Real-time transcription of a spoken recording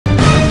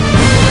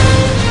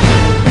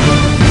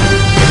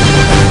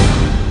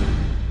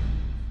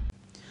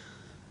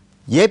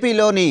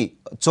ఏపీలోని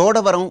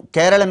చోడవరం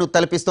కేరళను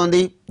తలపిస్తోంది.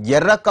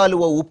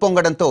 ఎర్రకాలువ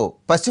ఉప్పొంగడంతో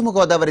పశ్చిమ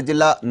గోదావరి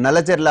జిల్లా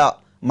నల్లజర్ల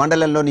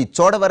మండలంలోని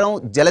చోడవరం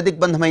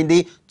జలదిగ్బంధమైంది.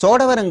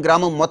 చోడవరం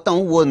గ్రామం మొత్తం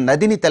ఓ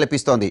నదిని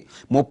తలపిస్తోంది.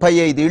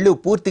 35 ఇళ్లు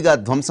పూర్తిగా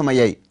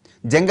ధ్వంసమయ్యాయి.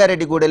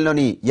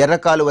 జంగారెడ్డిగూడెంలోని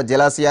ఎర్రకాలువ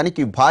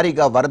జలాశయానికి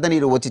భారీగా వరద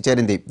నీరు వచ్చి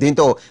చేరింది.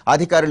 దీంతో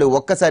అధికారులు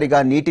ఒక్కసారిగా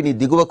నీటిని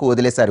దిగువకు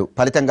వదిలేశారు.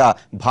 ఫలితంగా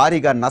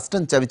భారీగా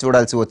నష్టం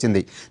చవిచూడాల్సి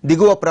వచ్చింది.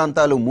 దిగువ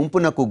ప్రాంతాలు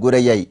ముంపునకు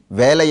గురయ్యాయి.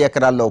 వేల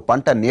ఎకరాల్లో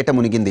పంట నీట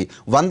మునిగింది.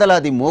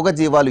 వందలాది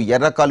మూగజీవాలు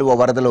ఎర్రకాలువ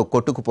వరదలో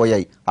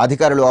కొట్టుకుపోయాయి.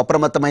 అధికారులు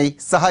అప్రమత్తమై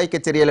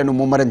సహాయక చర్యలను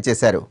ముమ్మరం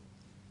చేశారు.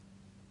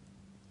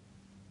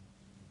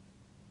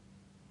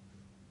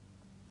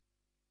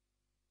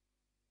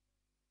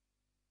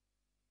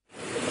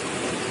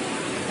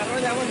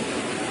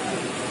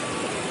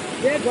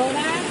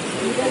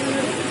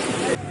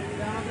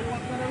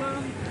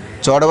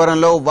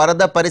 చోడవరంలో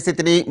వరద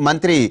పరిస్థితిని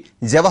మంత్రి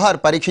జవహర్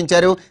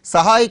పరీక్షించారు.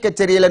 సహాయక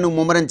చర్యలను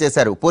ముమ్మరం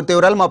చేశారు. పూర్తి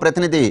వివరాలు మా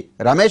ప్రతినిధి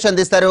రమేష్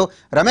అందిస్తారు.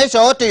 Ramesh,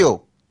 over to you.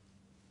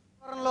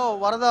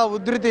 వరద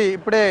ఉధృతి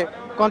ఇప్పుడే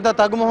కొంత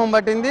తగ్గుముఖం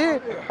పట్టింది.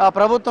 ఆ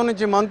ప్రభుత్వం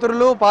నుంచి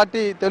మంత్రులు,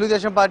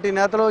 తెలుగుదేశం పార్టీ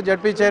నేతలు,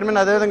 జడ్పీ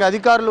చైర్మన్, అదేవిధంగా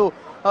అధికారులు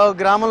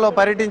గ్రామంలో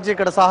పర్యటించి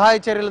ఇక్కడ సహాయ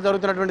చర్యలు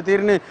జరుగుతున్నటువంటి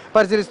తీరుని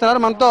పరిశీలిస్తున్నారు.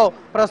 మనతో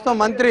ప్రస్తుతం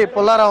మంత్రి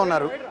పుల్లారావు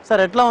ఉన్నారు.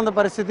 సార్, ఎట్లా ఉంది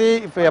పరిస్థితి?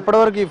 ఎప్పటి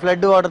వరకు ఈ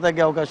ఫ్లడ్ వాటర్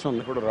తగ్గే అవకాశం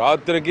ఉంది? ఇప్పుడు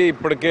రాత్రికి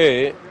ఇప్పటికే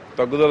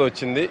తగ్గుదల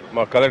వచ్చింది.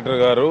 మా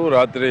కలెక్టర్ గారు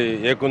రాత్రి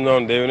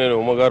ఏకుందాం దేవినేని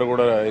ఉమ్మగారు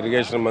కూడా,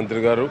 ఇరిగేషన్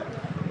మంత్రి గారు,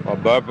 మా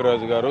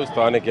బాపిరాజు గారు,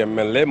 స్థానిక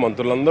ఎమ్మెల్యే,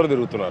 మంత్రులందరూ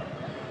తిరుగుతున్నారు.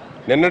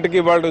 నిన్నటికి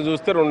వాళ్ళని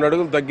చూస్తే 2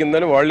 అడుగులు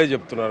తగ్గిందని వాళ్లే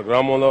చెప్తున్నారు.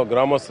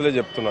 గ్రామస్తులే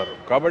చెప్తున్నారు.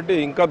 కాబట్టి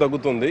ఇంకా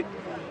తగ్గుతుంది.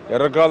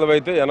 ఎర్రకాలువ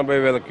అయితే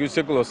 80,000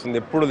 క్యూసెక్లు వస్తుంది.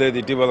 ఎప్పుడు లేదు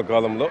ఇటీవల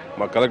కాలంలో.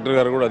 మా కలెక్టర్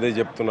గారు కూడా అదే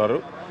చెప్తున్నారు.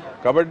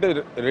 కాబట్టి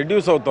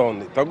రెడ్యూస్ అవుతా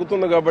ఉంది,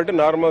 తగ్గుతుంది. కాబట్టి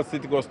నార్మల్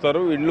స్థితికి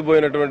వస్తారు. ఇళ్ళు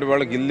పోయినటువంటి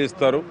వాళ్ళకి ఇల్లు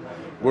ఇస్తారు.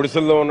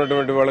 గుడిసెల్లో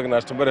ఉన్నటువంటి వాళ్ళకి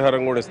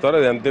నష్టపరిహారం కూడా ఇస్తారు.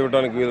 అది ఎంత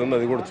ఇవ్వడానికి వీలుందో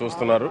అది కూడా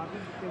చూస్తున్నారు.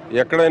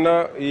 ఎక్కడైనా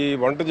ఈ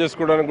వంట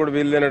చేసుకోవడానికి కూడా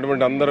వీలు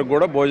లేనటువంటి అందరికి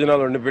కూడా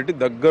భోజనాలు వండిపెట్టి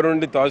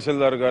దగ్గరుండి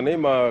తహసీల్దార్ కానీ,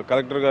 మా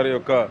కలెక్టర్ గారి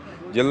యొక్క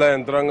జిల్లా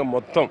యంత్రాంగం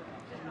మొత్తం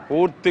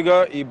పూర్తిగా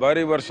ఈ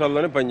భారీ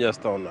వర్షాల్లోనే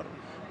పనిచేస్తూ ఉన్నారు.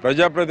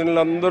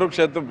 ప్రజాప్రతినిధులందరూ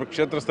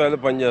క్షేత్రస్థాయిలో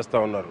పనిచేస్తూ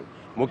ఉన్నారు.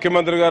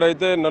 ముఖ్యమంత్రి గారు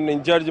అయితే నన్ను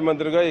ఇన్ఛార్జి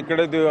మంత్రిగా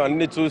ఇక్కడే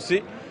అన్ని చూసి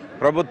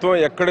ప్రభుత్వం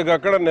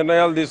ఎక్కడికక్కడ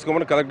నిర్ణయాలు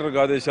తీసుకోమని కలెక్టర్కి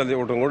ఆదేశాలు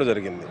ఇవ్వడం కూడా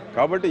జరిగింది.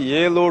 కాబట్టి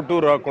ఏ లోటు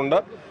రాకుండా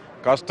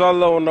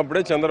కష్టాల్లో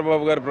ఉన్నప్పుడే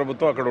చంద్రబాబు గారి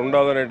ప్రభుత్వం అక్కడ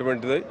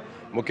ఉండాలనేటువంటిది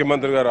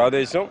ముఖ్యమంత్రి గారి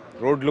ఆదేశం.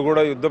 రోడ్లు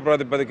కూడా యుద్ధ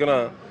ప్రాతిపదికన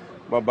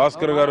మా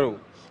భాస్కర్ గారు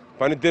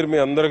పనితీరు మీ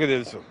అందరికీ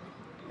తెలుసు.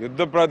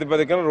 యుద్ధ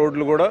ప్రాతిపదికన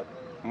రోడ్లు కూడా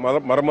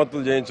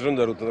మరమ్మతులు చేయించడం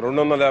జరుగుతుంది.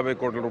 250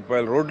 కోట్ల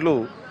రూపాయల రోడ్లు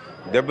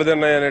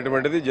దెబ్బతిన్నాయి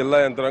అనేటువంటిది జిల్లా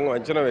యంత్రాంగం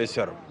అంచనా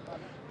వేశారు.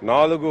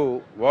 4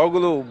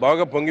 వాగులు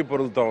బాగా పొంగి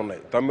పొరులుతూ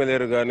ఉన్నాయి.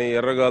 తమ్మిలేరు కానీ,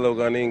 ఎర్రగాలువ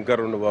కానీ, ఇంకా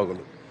 2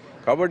 వాగులు.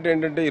 కాబట్టి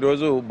ఏంటంటే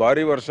ఈరోజు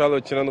భారీ వర్షాలు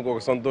వచ్చినందుకు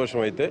ఒక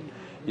సంతోషం అయితే,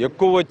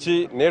 ఎక్కువ వచ్చి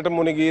నీట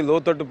మునిగి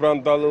లోతట్టు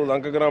ప్రాంతాలు,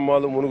 లంక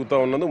గ్రామాలు మునుగుతూ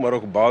ఉన్నందుకు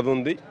మరొక బాధ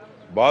ఉంది.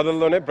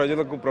 బాధల్లోనే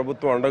ప్రజలకు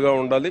ప్రభుత్వం అండగా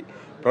ఉండాలి.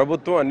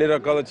 ప్రభుత్వం అన్ని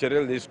రకాల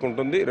చర్యలు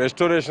తీసుకుంటుంది.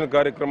 రెస్టోరేషన్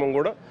కార్యక్రమం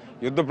కూడా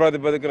యుద్ధ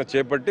ప్రాతిపదికన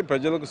చేపట్టి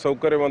ప్రజలకు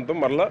సౌకర్యవంతం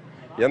మరలా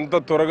ఎంత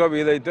త్వరగా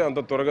వీలైతే అంత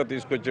త్వరగా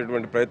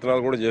తీసుకొచ్చేటువంటి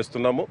ప్రయత్నాలు కూడా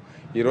చేస్తున్నాము.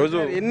 ఈరోజు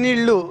ఎన్ని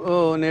ఇళ్ళు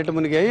నీట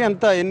మునిగాయి,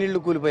 ఎన్ని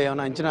ఇళ్ళు కూలిపోయాయి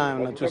అంచనా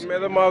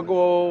మీద మాకు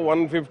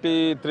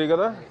 153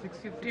 కదా,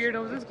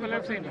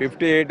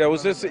 58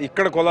 హౌసెస్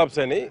ఇక్కడ కొలాప్స్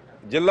అయినాయి.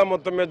 జిల్లా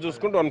మొత్తం మీద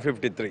చూసుకుంటే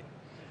 153,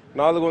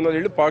 400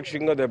 ఇళ్ళు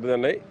పాక్షికంగా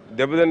దెబ్బతిన్నాయి.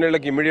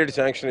 దెబ్బతిన్నీళ్ళకి ఇమీడియట్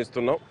శాంక్షన్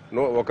ఇస్తున్నాం.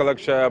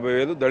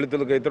 1,50,000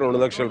 దళితులకి అయితే 2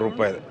 లక్షల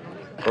రూపాయలు,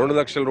 2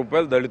 లక్షల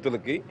రూపాయలు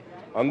దళితులకి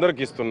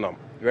అందరికి ఇస్తున్నాం.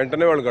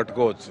 వెంటనే వాళ్ళు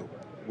కట్టుకోవచ్చు.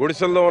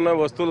 గుడిసెల్లో ఉన్న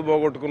వస్తువులు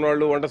పోగొట్టుకున్న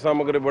వాళ్ళు, వంట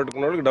సామాగ్రి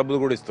పట్టుకున్న వాళ్ళకి డబ్బులు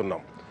కూడా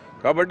ఇస్తున్నాం.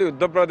 కాబట్టి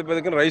యుద్ధ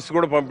ప్రాతిపదికన రైస్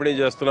కూడా పంపిణీ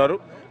చేస్తున్నారు.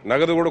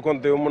 నగదు కూడా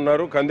కొంత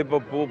ఇవ్వమన్నారు.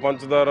 కందిపప్పు,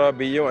 పంచదార,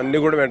 బియ్యం అన్నీ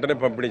కూడా వెంటనే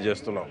పంపిణీ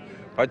చేస్తున్నాం.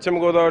 పశ్చిమ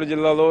గోదావరి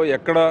జిల్లాలో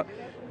ఎక్కడ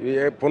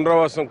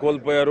పునరావాసం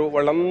కోల్పోయారు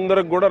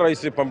వాళ్ళందరికి కూడా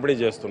రైస్ పంపిణీ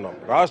చేస్తున్నాం.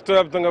 రాష్ట్ర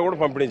వ్యాప్తంగా కూడా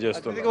పంపిణీ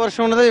చేస్తున్నాం.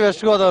 వర్షం ఉన్నది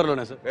west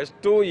గోదావరిలోనే sir.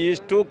 West,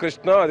 east,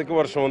 Krishna అధిక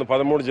వర్షం ఉంది.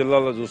 13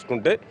 జిల్లాల్లో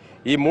చూసుకుంటే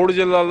ఈ 3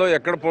 జిల్లాల్లో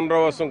ఎక్కడ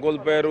పునరావాసం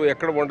కోల్పోయారు,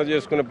 ఎక్కడ వంట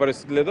చేసుకునే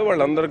పరిస్థితి లేదో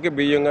వాళ్ళందరికీ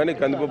బియ్యం కానీ,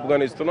 కందిపప్పు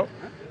కానీ ఇస్తున్నాం.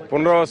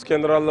 పునరావాస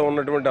కేంద్రాల్లో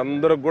ఉన్నటువంటి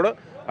అందరికి కూడా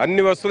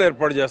అన్ని వస్తువులు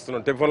ఏర్పాటు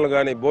చేస్తున్నాం. టిఫిన్లు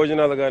కానీ,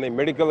 భోజనాలు కానీ,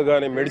 మెడికల్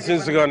కానీ,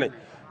 మెడిసిన్స్ కానీ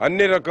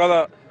అన్ని రకాల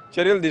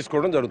చర్యలు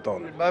తీసుకోవడం జరుగుతూ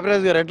ఉంది.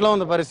 బాపిరాజు గారు, ఎట్లా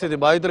ఉంది పరిస్థితి?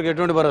 బాధితులకు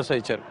ఎటువంటి భరోసా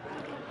ఇచ్చారు?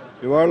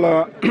 ఇవాళ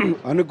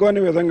అనుకోని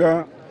విధంగా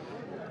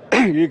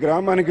ఈ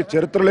గ్రామానికి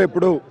చరిత్రలో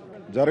ఎప్పుడు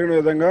జరిగిన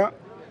విధంగా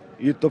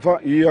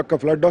ఈ యొక్క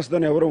ఫ్లడ్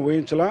వస్తుందని ఎవరూ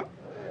ఊహించలా.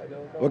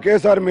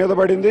 ఒకేసారి మీద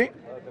పడింది.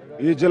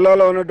 ఈ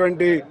జిల్లాలో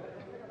ఉన్నటువంటి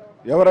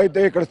ఎవరైతే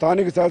ఇక్కడ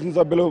స్థానిక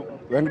శాసనసభ్యులు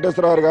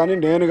వెంకటేశ్వరరావు కానీ,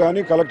 నేను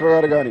కానీ, కలెక్టర్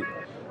గారు కానీ,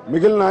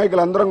 మిగిలిన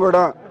నాయకులందరం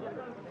కూడా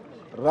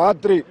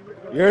రాత్రి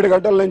 7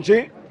 గంటల నుంచి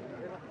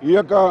ఈ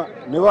యొక్క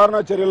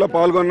నివారణ చర్యల్లో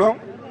పాల్గొన్నాం.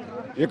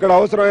 ఇక్కడ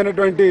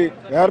అవసరమైనటువంటి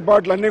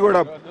ఏర్పాట్లన్నీ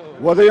కూడా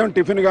ఉదయం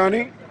టిఫిన్ కానీ,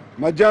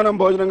 మధ్యాహ్నం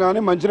భోజనం కానీ,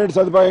 మంచినీటి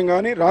సదుపాయం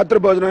కానీ, రాత్రి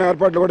భోజనం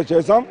ఏర్పాట్లు కూడా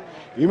చేశాం.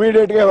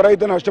 ఇమీడియట్గా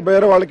ఎవరైతే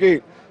నష్టపోయారో వాళ్ళకి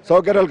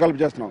సౌకర్యాలు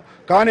కల్పించేస్తున్నాం.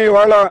 కానీ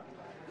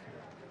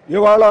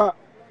ఇవాళ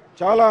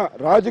చాలా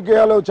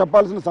రాజకీయాలు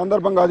చెప్పాల్సిన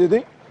సందర్భం కాదు ఇది.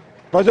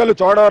 ప్రజలు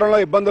చోడవరంలో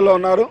ఇబ్బందుల్లో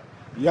ఉన్నారు.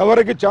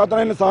 ఎవరికి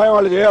చేతనైన సహాయం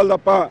వాళ్ళు చేయాలి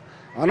తప్ప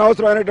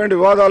అనవసరమైనటువంటి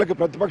వివాదాలకి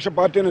ప్రతిపక్ష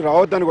పార్టీని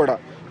రావద్దని కూడా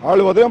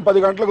వాళ్ళు ఉదయం 10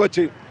 గంటలకు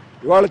వచ్చి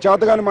ఇవాళ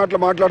చేతగాని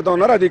మాట్లాడుతూ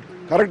ఉన్నారు. అది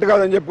కరెక్ట్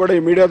కాదని చెప్పి కూడా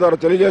ఈ మీడియా ద్వారా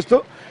తెలియజేస్తూ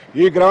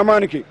ఈ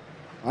గ్రామానికి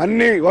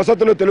అన్ని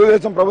వసతులు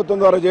తెలుగుదేశం ప్రభుత్వం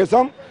ద్వారా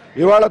చేశాం.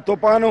 ఇవాళ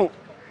తుఫాను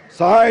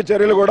సహాయ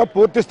చర్యలు కూడా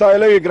పూర్తి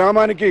స్థాయిలో ఈ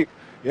గ్రామానికి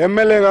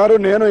ఎమ్మెల్యే గారు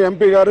నేను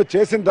ఎంపీ గారు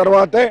చేసిన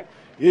తర్వాతే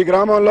ఈ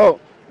గ్రామంలో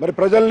మరి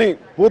ప్రజల్ని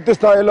పూర్తి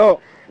స్థాయిలో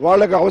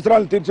వాళ్ళకి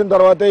అవసరాలు తీర్చిన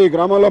తర్వాతే ఈ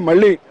గ్రామంలో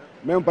మళ్ళీ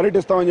మేము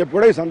పర్యటిస్తామని చెప్పి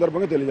కూడా ఈ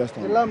సందర్భంగా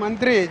తెలియజేస్తాం. జిల్లా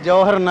మంత్రి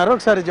జవహర్ ఉన్నారు,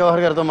 ఒకసారి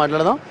జవహర్ గారితో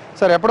మాట్లాడదాం.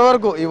 సార్, ఎప్పటి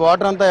వరకు ఈ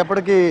వాటర్ అంతా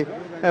ఎప్పటికీ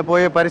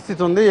పోయే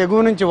పరిస్థితి ఉంది?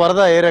 ఎగువ నుంచి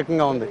వరద ఏ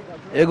రకంగా ఉంది?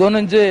 ఎగువ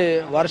నుంచి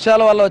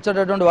వర్షాల వల్ల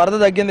వచ్చేటటువంటి వరద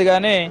తగ్గింది,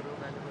 కానీ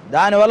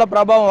దానివల్ల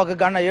ప్రభావం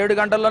 7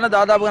 గంటల్లోనే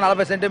దాదాపుగా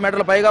 40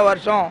 సెంటీమీటర్ల పైగా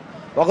వర్షం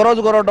ఒకరోజు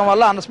కురవడం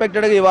వల్ల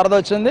అన్ఎక్స్పెక్టెడ్గా ఈ వరద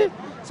వచ్చింది.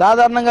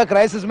 సాధారణంగా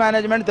క్రైసిస్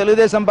మేనేజ్మెంట్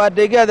తెలుగుదేశం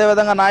పార్టీకి,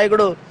 అదేవిధంగా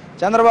నాయకుడు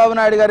చంద్రబాబు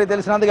నాయుడు గారికి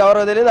తెలిసినందుకు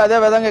ఎవరో తెలియదు.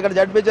 అదేవిధంగా ఇక్కడ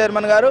జడ్పీ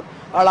చైర్మన్ గారు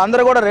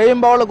వాళ్ళందరూ కూడా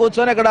రేయింబావులు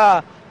కూర్చొని ఇక్కడ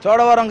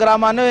చోడవరం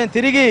గ్రామాన్ని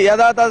తిరిగి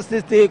యథాతథ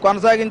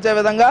కొనసాగించే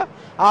విధంగా,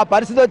 ఆ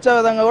పరిస్థితి వచ్చే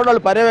విధంగా కూడా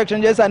వాళ్ళు పర్యవేక్షణ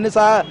చేసి అన్ని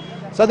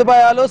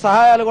సదుపాయాలు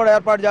సహాయాలు కూడా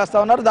ఏర్పాటు చేస్తూ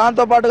ఉన్నారు.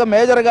 దాంతోపాటుగా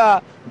మేజర్గా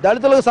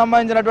దళితులకు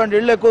సంబంధించినటువంటి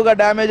ఇళ్ళు ఎక్కువగా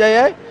డ్యామేజ్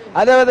అయ్యాయి.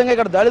 అదేవిధంగా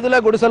ఇక్కడ దళితులే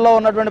గుడిసెల్లో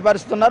ఉన్నటువంటి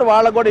పరిస్థితి ఉన్నారు.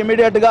 వాళ్ళకు కూడా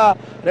ఇమీడియట్గా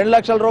 2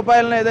 లక్షల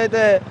రూపాయలను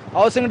ఏదైతే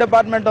హౌసింగ్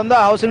డిపార్ట్మెంట్ ఉందో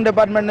ఆ హౌసింగ్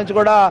డిపార్ట్మెంట్ నుంచి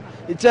కూడా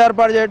ఇచ్చే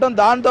ఏర్పాటు చేయడం,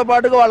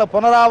 దాంతోపాటుగా వాళ్ళ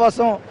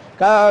పునరావాసం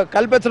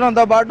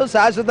కల్పించడంతో పాటు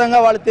శాశ్వతంగా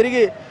వాళ్ళు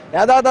తిరిగి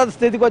యథాతథ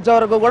స్థితికి వచ్చే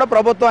వరకు కూడా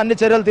ప్రభుత్వం అన్ని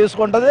చర్యలు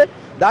తీసుకుంటుంది.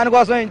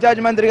 దానికోసం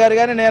ఇన్ఛార్జ్ మంత్రి గారు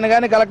కానీ, నేను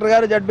కానీ, కలెక్టర్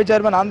గారు, జడ్పీ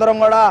చైర్మన్ అందరం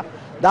కూడా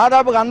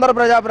దాదాపుగా అందరు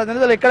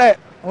ప్రజాప్రతినిధులు ఇక్కడే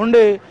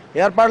ఉండి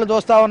ఏర్పాట్లు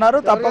చూస్తూ ఉన్నారు.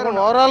 తప్పకుండా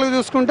ఓవరాల్గా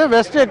చూసుకుంటే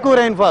వెస్ట్ ఎక్కువ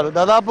రెయిన్ఫాల్,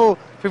 దాదాపు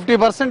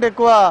 50%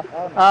 ఎక్కువ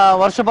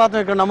వర్షపాతం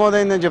ఇక్కడ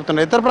నమోదైందని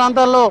చెప్తున్నారు. ఇతర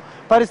ప్రాంతాల్లో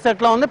పరిస్థితి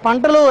ఎట్లా ఉంది?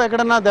 పంటలు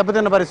ఎక్కడన్నా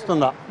దెబ్బతిన్న పరిస్థితి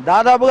ఉందా?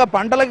 దాదాపుగా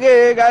పంటలకి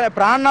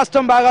ప్రాణ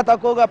నష్టం బాగా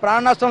తక్కువగా,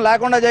 ప్రాణ నష్టం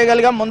లేకుండా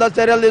చేయగలిగాం ముందస్తు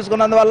చర్యలు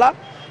తీసుకున్నందువల్ల.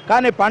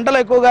 కానీ పంటలు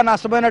ఎక్కువగా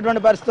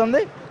నష్టపోయినటువంటి పరిస్థితి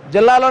ఉంది.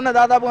 జిల్లాలోనే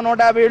దాదాపుగా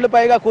 150 ఇళ్ళు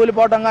పైగా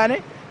కూలిపోవడం కానీ,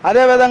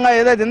 అదేవిధంగా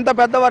ఏదైతే ఇంత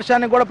పెద్ద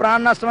వర్షానికి కూడా ప్రాణ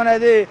నష్టం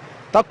అనేది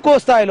తక్కువ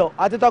స్థాయిలో,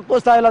 అతి తక్కువ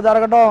స్థాయిలో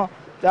జరగడం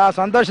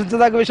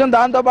సంతోషించదగ్గ విషయం.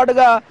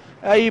 దాంతోపాటుగా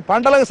ఈ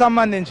పంటలకు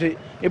సంబంధించి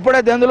ఇప్పుడే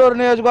దెందులూరు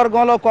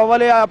నియోజకవర్గంలో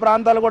కొవ్వలి ఆ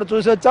ప్రాంతాలు కూడా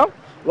చూసి వచ్చాం.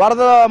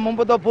 వరద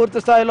ముంపుతో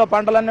పూర్తి స్థాయిలో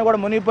పంటలన్నీ కూడా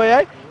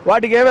మునిగిపోయాయి.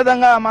 వాటికి ఏ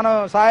విధంగా మనం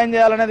సాయం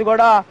చేయాలనేది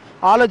కూడా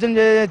ఆలోచన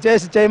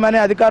చేయమని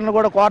అధికారులను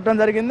కూడా కోరటం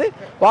జరిగింది.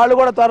 వాళ్ళు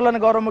కూడా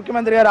త్వరలోని గౌరవ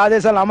ముఖ్యమంత్రి గారి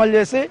ఆదేశాలను అమలు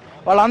చేసి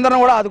వాళ్ళందరం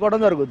కూడా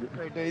ఆదుకోవడం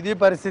జరుగుతుంది. ఇది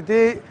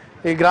పరిస్థితి.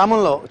 ఈ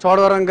గ్రామంలో,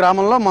 చోడవరం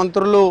గ్రామంలో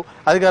మంత్రులు,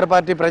 అధికార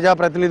పార్టీ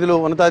ప్రజాప్రతినిధులు,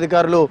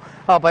 ఉన్నతాధికారులు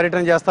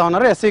పర్యటన చేస్తూ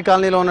ఉన్నారు. ఎస్సీ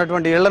కాలనీలో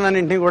ఉన్నటువంటి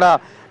ఇళ్లన్నింటినీ కూడా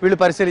వీళ్ళు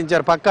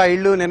పరిశీలించారు. పక్కా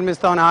ఇళ్లు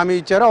నిర్మిస్తామని హామీ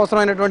ఇచ్చారు.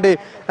 అవసరమైనటువంటి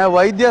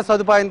వైద్య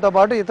సదుపాయంతో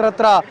పాటు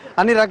ఇతరత్ర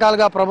అన్ని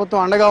రకాలుగా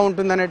ప్రభుత్వం అండగా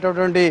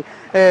ఉంటుందనేటటువంటి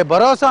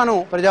భరోసాను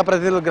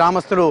ప్రజాప్రతినిధులు,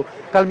 గ్రామస్తులు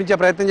కల్పించే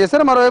ప్రయత్నం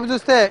చేశారు. మరోవైపు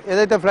చూస్తే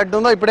ఏదైతే ఫ్లడ్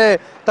ఉందో ఇప్పుడే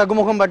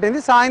తగ్గుముఖం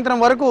పట్టింది. సాయంత్రం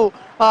వరకు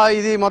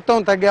ఇది మొత్తం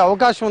తగ్గే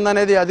అవకాశం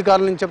ఉందనేది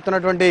అధికారుల నుంచి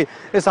చెప్తున్నటువంటి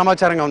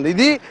సమాచారంగా ఉంది.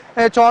 ఇది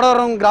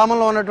చోడవరం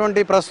గ్రామంలో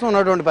ఉన్నటువంటి ప్రస్తుతం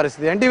ఉన్నటువంటి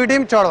పరిస్థితి. NTV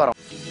team, Chodavaram.